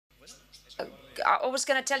I was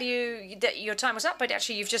going to tell you that your time was up, but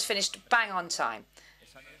actually you've just finished bang on time.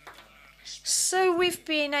 So we've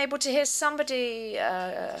been able to hear somebody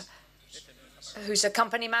who's a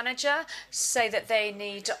company manager say that they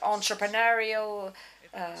need entrepreneurial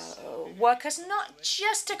workers, not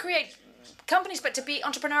just to create companies, but to be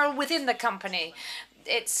entrepreneurial within the company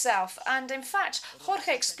itself. And in fact,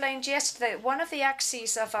 Jorge explained yesterday one of the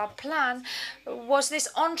axes of our plan was this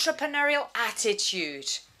entrepreneurial attitude.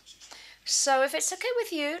 So if it's okay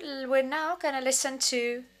with you, we're now going to listen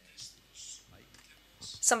to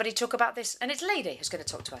somebody talk about this, and it's Lady who's going to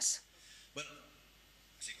talk to us.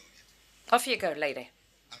 Off you go, Lady.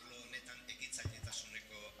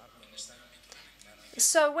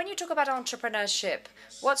 So when you talk about entrepreneurship,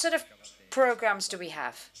 what sort of programs do we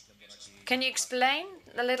have? Can you explain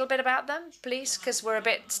a little bit about them, please? Because we're a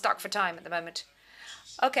bit stuck for time at the moment.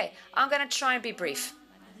 Okay, I'm going to try and be brief.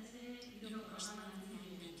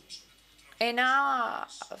 In our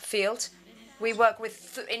field, we work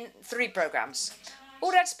with in 3 programs.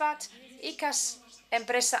 Uratspat, ICAS,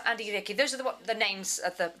 Empresa, and Ireki. Those are the names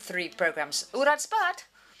of the 3 programs. Uratspat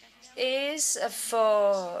is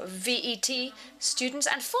for VET students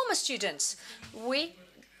and former students. We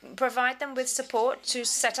provide them with support to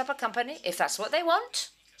set up a company, if that's what they want,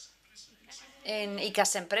 in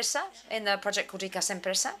ICAS Empresa, in the project called ICAS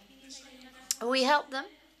Empresa. We help them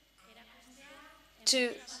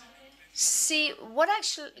to see what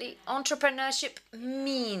actually entrepreneurship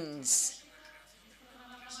means.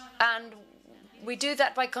 And we do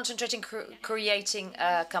that by concentrating creating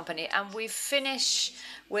a company. And we finish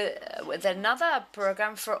with another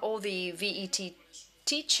program for all the VET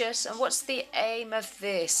teachers. And what's the aim of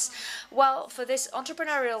this? Well, for this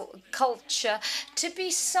entrepreneurial culture to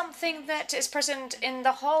be something that is present in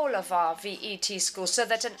the whole of our VET schools, so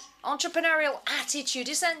that an entrepreneurial attitude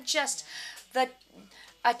isn't just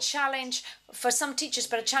a challenge for some teachers,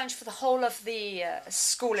 but a challenge for the whole of the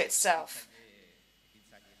school itself.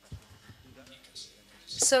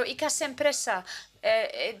 So ICAS Empresa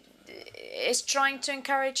is trying to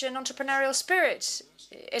encourage an entrepreneurial spirit.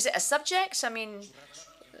 Is it a subject? I mean,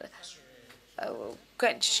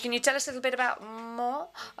 can you tell us a little bit more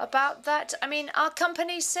about that? I mean, our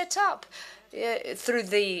company set up through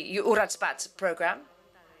the Uratspat program.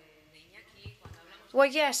 Well,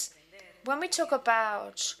 yes. When we talk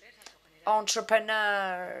about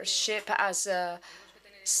entrepreneurship as a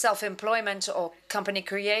self-employment or company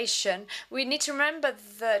creation, we need to remember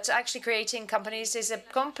that actually creating companies is a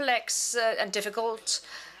complex and difficult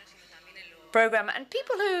program. And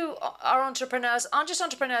people who are entrepreneurs aren't just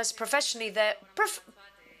entrepreneurs professionally, they're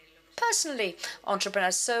personally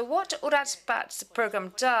entrepreneurs. So what Uratspat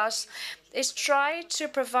program does is try to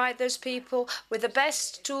provide those people with the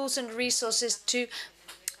best tools and resources to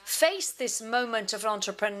face this moment of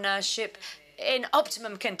entrepreneurship in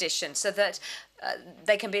optimum conditions so that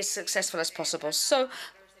they can be as successful as possible. So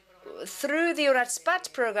through the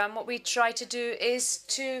Uratspat program, what we try to do is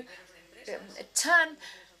to turn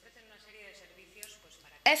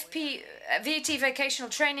VET vocational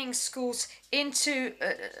training schools into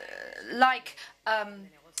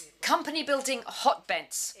company building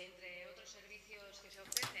hotbeds.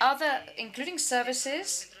 Including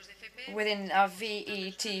services within our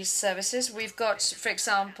VET services, we've got, for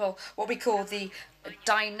example, what we call the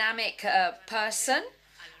dynamic person,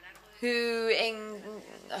 who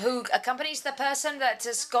accompanies the person that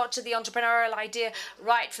has got to the entrepreneurial idea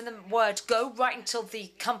right from the word go, right until the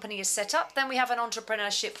company is set up. Then we have an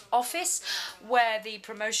entrepreneurship office where the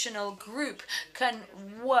promotional group can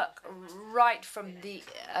work right from the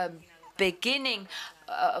beginning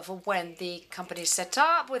of when the company is set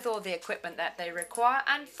up with all the equipment that they require.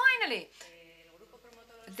 And finally,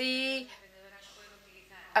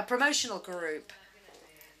 a promotional group,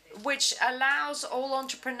 which allows all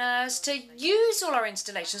entrepreneurs to use all our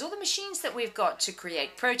installations, all the machines that we've got to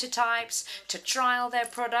create prototypes, to trial their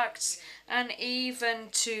products, and even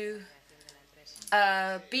to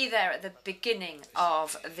be there at the beginning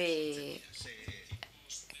of the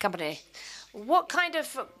company. What kind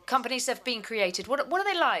of companies have been created? What are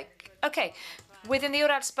they like? Okay, within the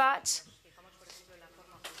Uratspat,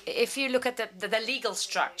 if you look at the legal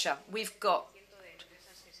structure, we've got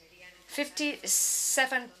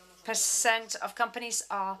 57% of companies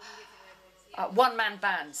are one-man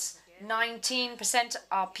bands, 19%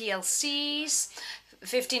 are PLCs,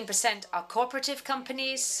 15% are cooperative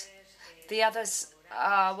companies, the others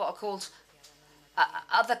are what are called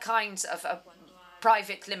other kinds of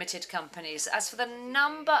private limited companies. As for the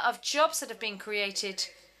number of jobs that have been created,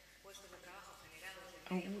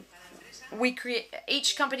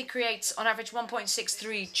 each company creates on average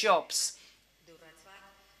 1.63 jobs.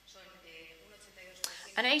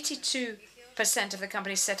 And 82% of the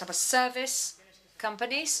companies set up as service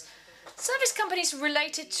companies. Service companies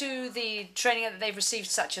related to the training that they've received,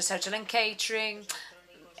 such as hotel and catering,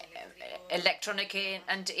 electronic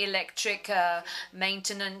and electric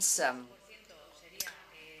maintenance,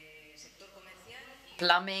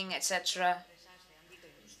 plumbing, etc.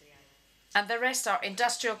 And the rest are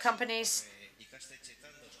industrial companies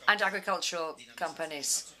and agricultural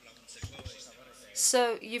companies.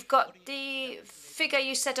 So you've got the figure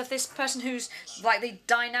you said of this person who's like the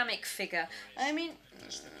dynamic figure. I mean,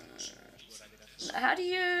 how do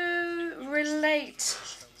you relate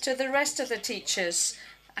to the rest of the teachers?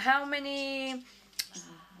 How many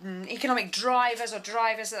economic drivers or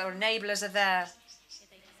enablers are there?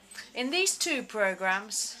 In these two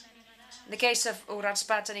programs, in the case of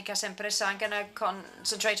Uratspat and Ikas Empresa, I'm going to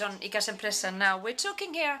concentrate on Ikas Empresa now. We're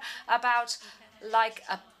talking here about like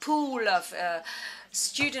a pool of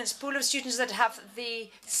students that have the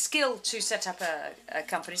skill to set up a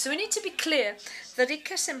company. So we need to be clear that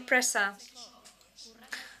Ikas Empresa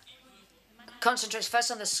concentrates first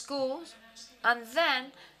on the schools, and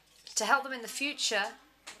then to help them in the future,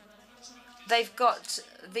 they've got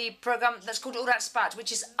the program that's called Uratspat,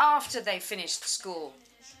 which is after they finished school.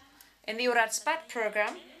 In the Uratspat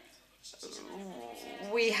program,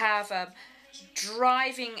 we have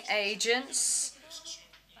driving agents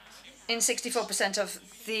in 64% of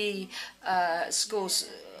the schools.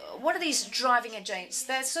 What are these driving agents?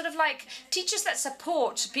 They're sort of like teachers that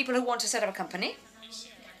support people who want to set up a company.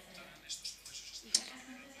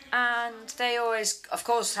 And they always, of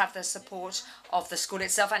course, have the support of the school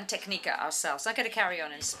itself and Tknika ourselves. I'm going to carry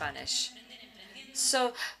on in Spanish.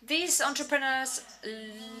 So these entrepreneurs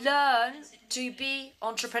learn to be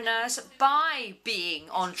entrepreneurs by being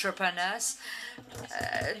entrepreneurs.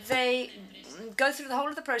 They go through the whole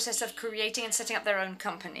of the process of creating and setting up their own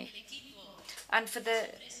company. And for the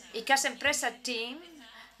Ikas Empresa team,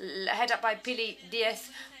 head up by Pili Diez,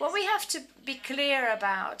 what we have to be clear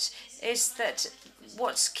about is that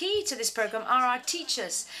what's key to this program are our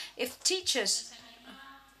teachers. If teachers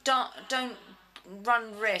don't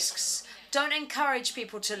run risks, don't encourage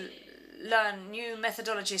people to learn new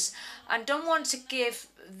methodologies, and don't want to give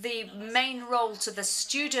the main role to the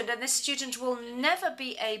student, and this student will never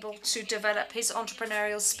be able to develop his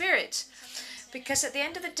entrepreneurial spirit. Because at the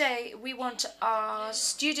end of the day, we want our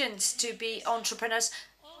students to be entrepreneurs,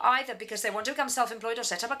 either because they want to become self-employed or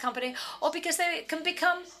set up a company, or because they can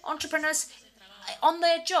become entrepreneurs on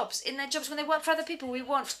their jobs, in their jobs when they work for other people. We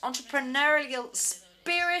want entrepreneurial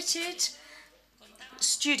spirited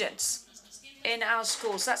students in our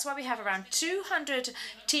schools. That's why we have around 200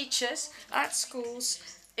 teachers at schools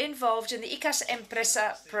involved in the Ikas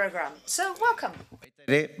Empresa program. So welcome.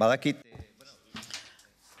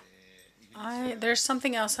 There's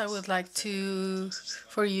something else I would like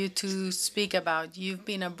for you to speak about. You've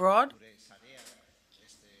been abroad.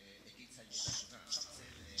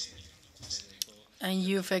 And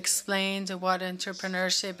you've explained what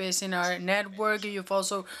entrepreneurship is in our network. You've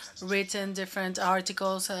also written different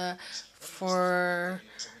articles for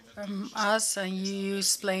us, and you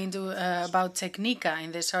explained about Tknika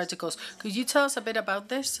in these articles. Could you tell us a bit about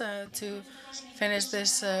this to finish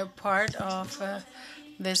this part of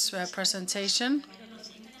this presentation?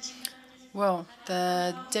 Well,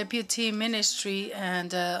 the Deputy Ministry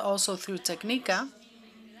and also through Tknika,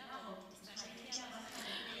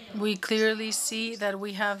 we clearly see that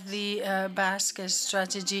we have the Basque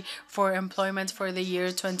strategy for employment for the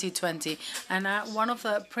year 2020. And one of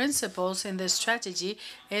the principles in this strategy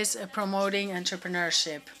is promoting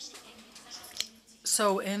entrepreneurship.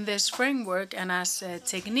 So in this framework, and as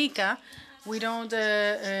Tknika, we don't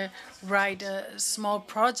write small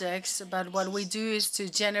projects, but what we do is to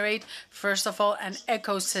generate, first of all, an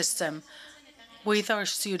ecosystem with our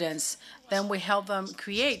students. Then we help them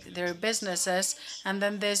create their businesses, and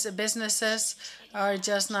then these businesses are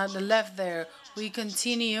just not left there. We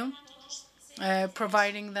continue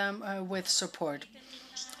providing them with support.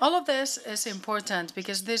 All of this is important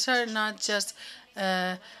because these are not just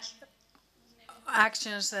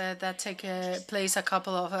actions that take place a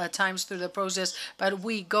couple of times through the process, but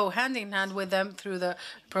we go hand in hand with them through the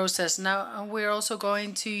process. Now we're also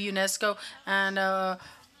going to UNESCO and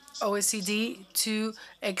OECD to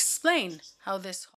explain how this